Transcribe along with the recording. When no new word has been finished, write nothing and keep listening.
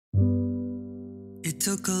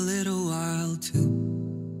took a little while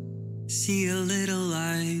to see a little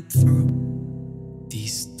light through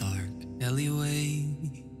these dark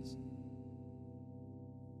alleyways.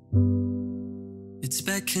 It's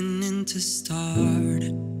beckoning to start.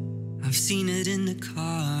 I've seen it in the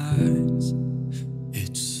cards.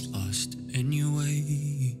 It's lost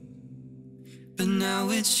anyway. But now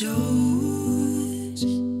it shows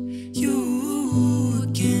you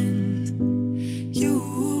again. You,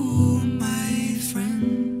 my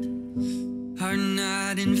friend, are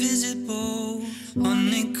not invisible. On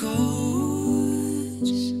it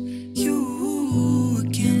goes. You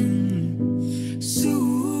again.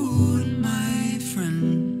 Soon, my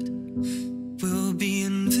friend, will be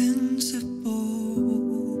invincible.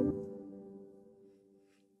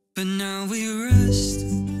 But now we rest.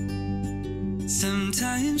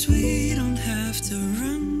 Sometimes we don't have to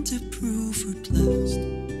run to prove we're blessed.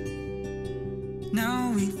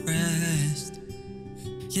 Now we rest.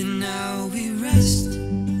 Yeah, now we rest.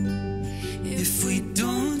 If we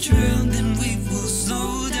don't drown, then we will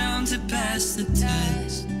slow down to pass the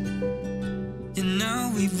test. Yeah,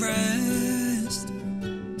 now we rest.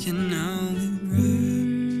 Yeah, now we rest.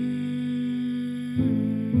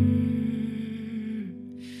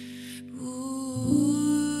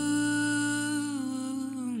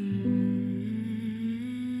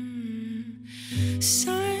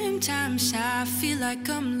 Sometimes I feel like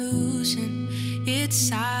I'm losing. It's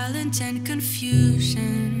silence and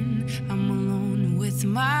confusion. I'm alone with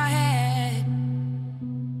my head.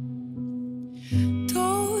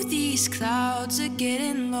 Though these clouds are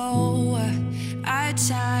getting lower, our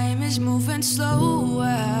time is moving slower,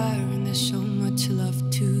 and there's so much love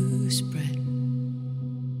to spread.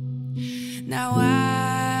 Now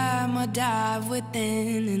I'ma dive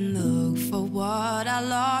within and look for what I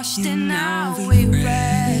lost, and now we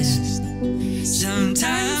rest.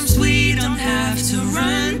 Sometimes we don't have to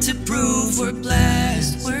run to prove we're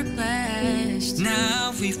blessed. We're blessed.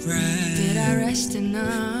 Now we rest. Did I rest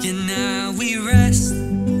enough? Yeah, now we rest.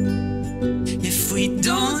 If we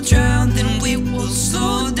don't drown, then we will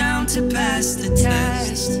slow down to pass the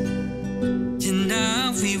test. Yeah,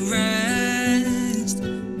 now we rest.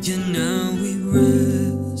 Yeah, now we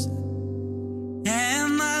rest.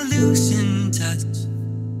 Am I losing touch?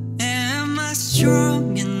 Am I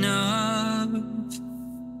strong enough?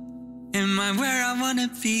 Am I where I wanna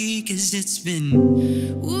be? 'Cause it's been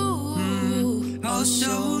oh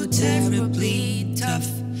so terribly tough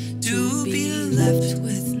to be left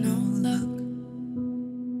with no luck.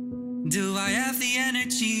 Do I have the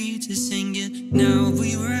energy to sing it? Now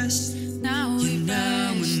we rest. Now we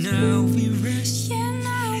Now rest. and now we rest. Yeah,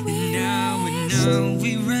 now we And now and rest. now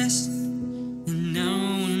we rest. And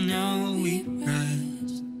now we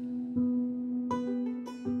rest.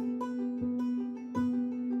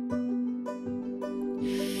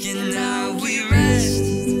 And now we rest.